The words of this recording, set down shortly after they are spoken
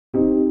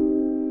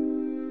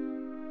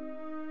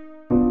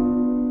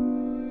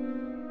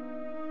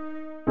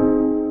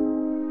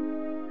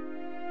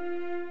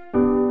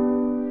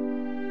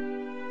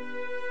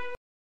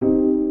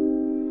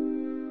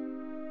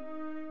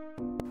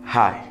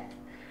Hi,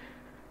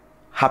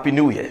 Happy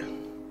New Year.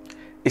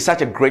 It's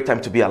such a great time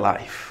to be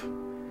alive.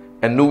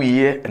 A new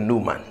year, a new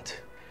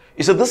month.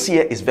 You see, this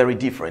year is very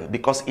different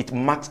because it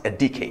marks a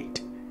decade.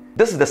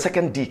 This is the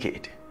second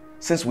decade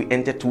since we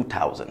entered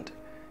 2000.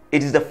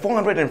 It is the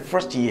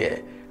 401st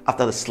year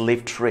after the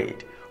slave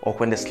trade, or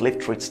when the slave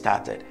trade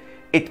started.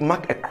 It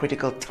marked a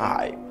critical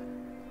time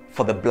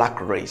for the black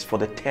race, for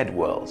the third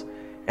world,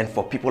 and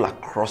for people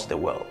across the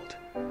world.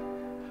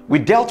 We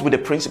dealt with the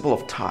principle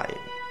of time.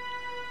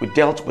 We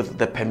dealt with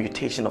the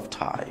permutation of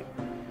time.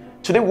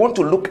 Today we want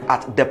to look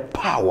at the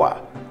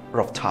power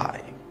of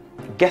time.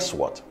 Guess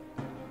what?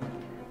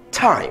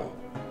 Time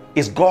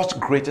is God's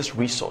greatest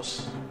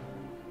resource.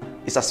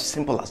 It's as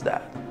simple as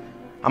that.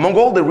 Among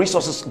all the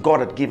resources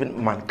God had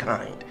given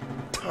mankind,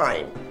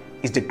 time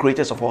is the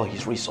greatest of all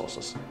his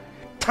resources.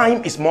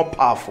 Time is more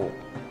powerful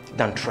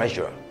than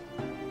treasure.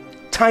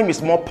 Time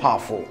is more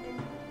powerful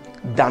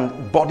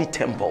than body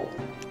temple.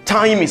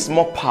 Time is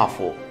more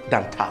powerful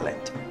than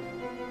talent.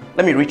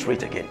 Let me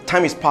reiterate again.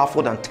 Time is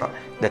powerful than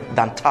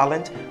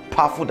talent,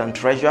 powerful than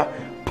treasure,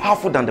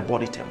 powerful than the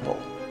body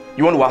temple.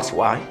 You want to ask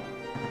why?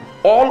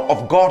 All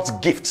of God's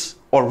gifts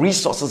or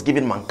resources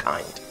given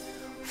mankind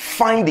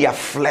find their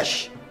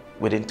flesh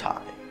within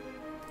time.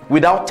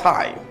 Without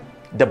time,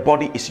 the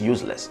body is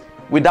useless.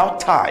 Without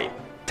time,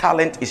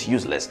 talent is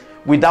useless.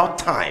 Without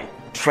time,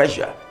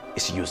 treasure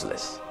is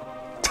useless.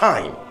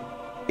 Time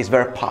is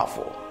very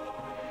powerful.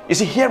 You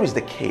see, here is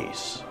the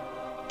case.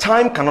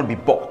 Time cannot be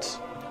bought.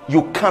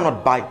 You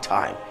cannot buy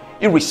time.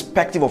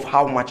 Irrespective of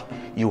how much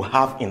you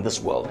have in this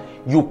world,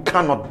 you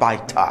cannot buy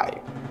time.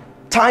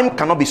 Time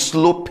cannot be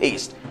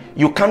slow-paced.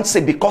 You can't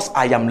say, because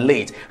I am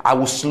late, I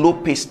will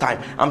slow-pace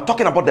time. I'm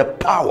talking about the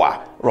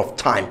power of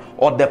time,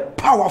 or the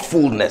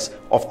powerfulness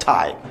of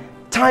time.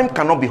 Time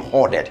cannot be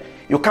hoarded.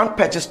 You can't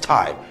purchase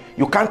time.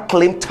 You can't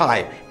claim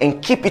time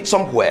and keep it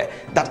somewhere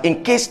that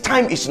in case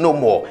time is no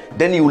more,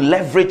 then you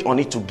leverage on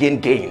it to gain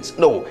gains.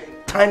 No,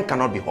 time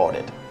cannot be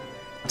hoarded.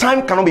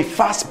 Time cannot be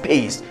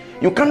fast-paced.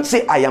 You can't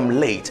say, I am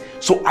late,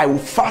 so I will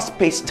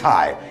fast-pace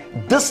time.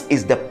 This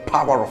is the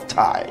power of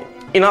time.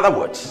 In other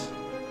words,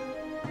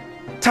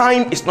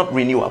 time is not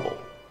renewable.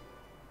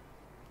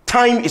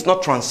 Time is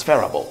not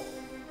transferable.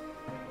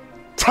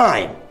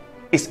 Time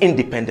is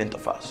independent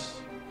of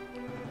us.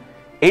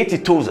 A.T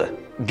Tozer,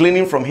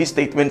 gleaning from his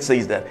statement,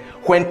 says that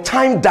when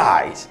time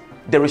dies,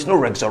 there is no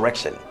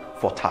resurrection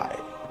for time.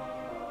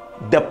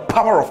 The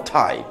power of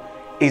time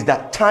is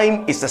that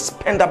time is a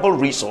spendable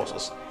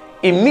resource.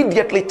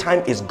 Immediately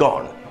time is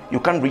gone, you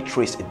can't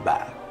retrace it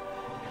back.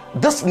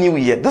 This new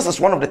year, this is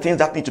one of the things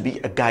that need to be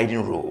a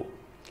guiding rule.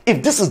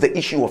 If this is the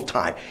issue of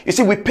time, you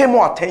see, we pay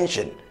more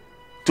attention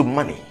to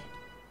money,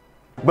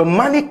 but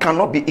money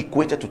cannot be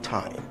equated to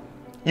time.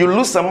 You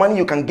lose some money,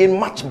 you can gain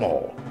much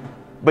more,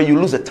 but you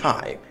lose the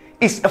time.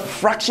 It's a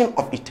fraction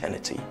of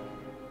eternity.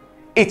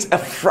 It's a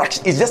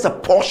fraction, it's just a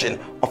portion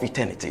of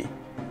eternity.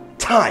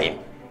 Time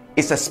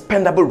is a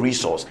spendable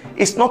resource.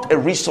 It's not a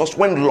resource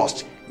when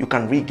lost you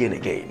can regain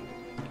again.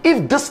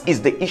 If this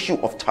is the issue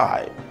of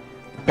time,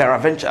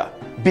 peradventure,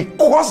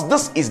 because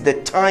this is the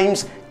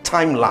time's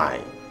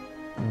timeline,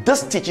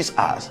 this teaches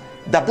us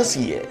that this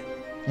year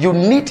you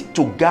need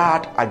to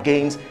guard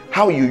against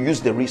how you use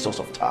the resource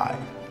of time.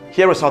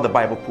 Here is how the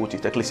Bible puts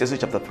it, Ecclesiastes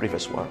chapter 3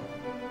 verse 1.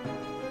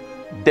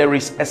 There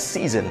is a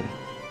season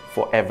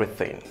for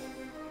everything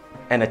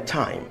and a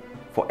time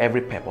for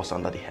every purpose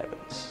under the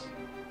heavens.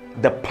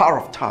 The power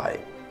of time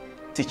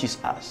teaches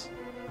us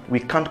we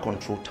can't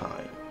control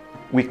time.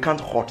 We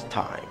can't hoard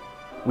time.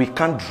 We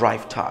can't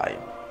drive time.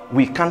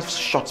 We can't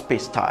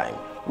short-space time.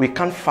 We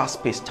can't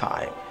fast-pace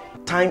time.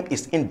 Time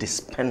is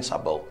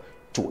indispensable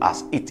to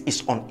us. It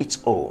is on its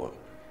own.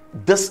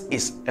 This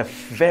is a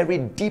very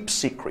deep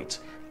secret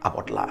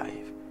about life.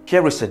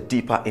 Here is a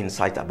deeper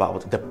insight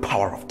about the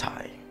power of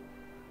time.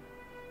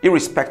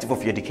 Irrespective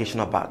of your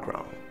educational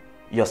background,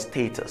 your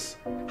status,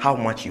 how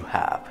much you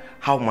have,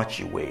 how much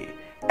you weigh,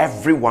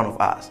 every one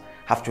of us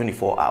have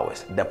 24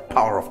 hours. The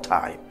power of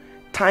time.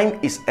 Time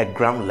is a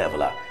ground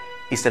leveler.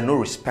 It's a no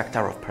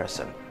respecter of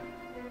person.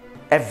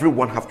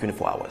 Everyone have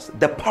 24 hours.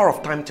 The power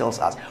of time tells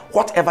us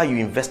whatever you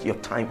invest your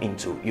time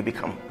into, you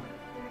become.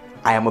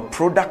 I am a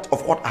product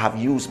of what I have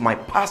used my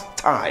past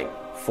time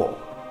for.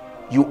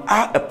 You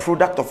are a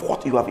product of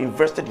what you have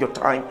invested your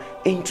time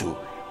into.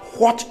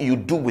 What you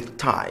do with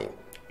time,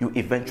 you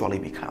eventually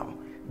become.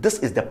 This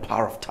is the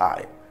power of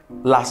time.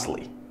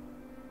 Lastly,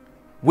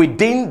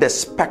 within the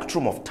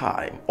spectrum of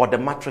time, or the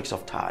matrix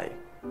of time,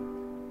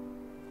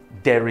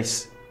 there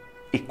is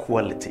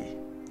equality,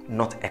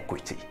 not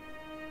equity.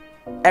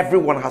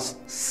 Everyone has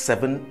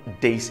 7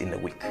 days in a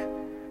week,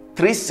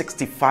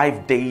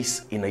 365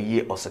 days in a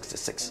year, or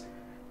 66,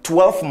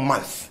 12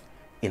 months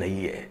in a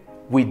year.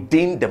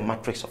 Within the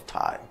matrix of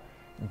time,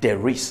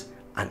 there is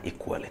an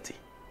equality.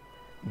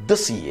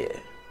 This year,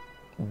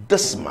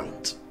 this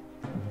month,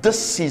 this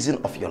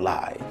season of your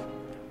life,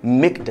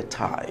 make the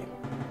time,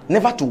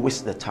 never to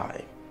waste the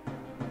time.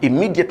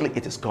 Immediately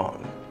it is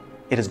gone.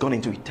 It has gone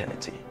into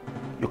eternity.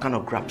 You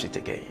cannot grasp it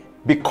again.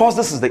 Because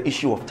this is the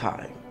issue of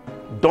time,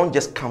 don't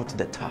just count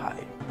the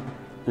time.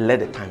 let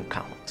the time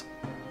count.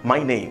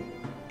 My name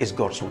is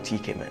Godswill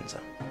TK Mensah.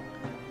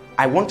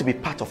 I want to be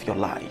part of your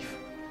life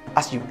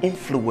as you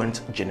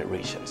influence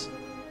generations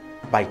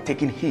by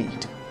taking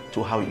heed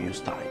to how you use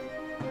time.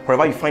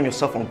 Wherever you find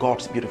yourself on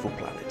God's beautiful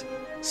planet,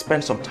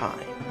 spend some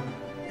time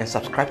and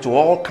subscribe to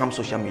all Cam's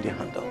social media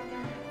handle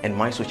and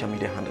my social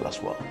media handle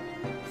as well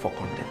for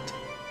content.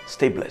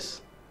 Stay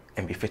blessed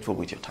and be faithful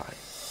with your time.